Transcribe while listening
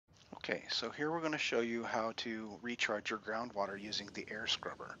Okay, so here we're going to show you how to recharge your groundwater using the air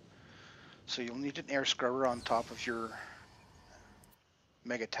scrubber. So you'll need an air scrubber on top of your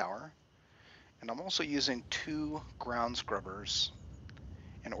mega tower, and I'm also using two ground scrubbers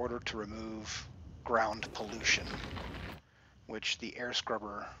in order to remove ground pollution, which the air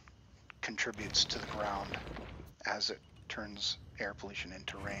scrubber contributes to the ground as it turns air pollution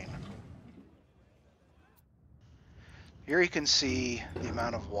into rain. Here you can see the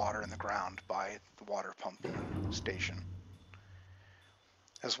amount of water in the ground by the water pump station,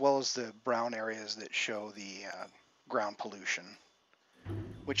 as well as the brown areas that show the ground pollution,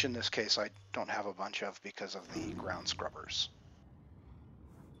 which in this case I don't have a bunch of because of the ground scrubbers.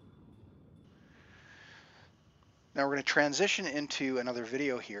 Now we're going to transition into another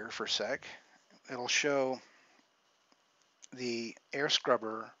video here for a sec. It'll show the air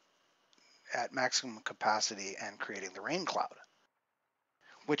scrubber at maximum capacity and creating the rain cloud,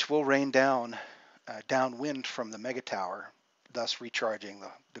 which will rain down downwind from the mega tower, thus recharging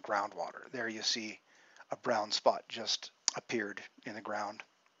the groundwater. There you see a brown spot just appeared in the ground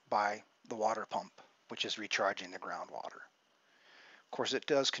by the water pump, which is recharging the groundwater. Of course, it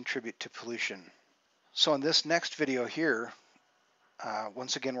does contribute to pollution. So in this next video here,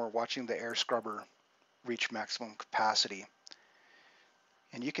 once again, we're watching the air scrubber reach maximum capacity.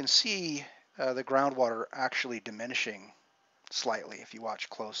 And you can see the groundwater actually diminishing slightly if you watch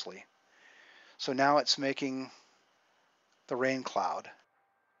closely. So now it's making the rain cloud.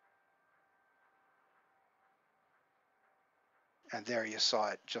 And there you saw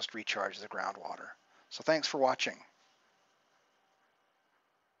it just recharge the groundwater. So thanks for watching.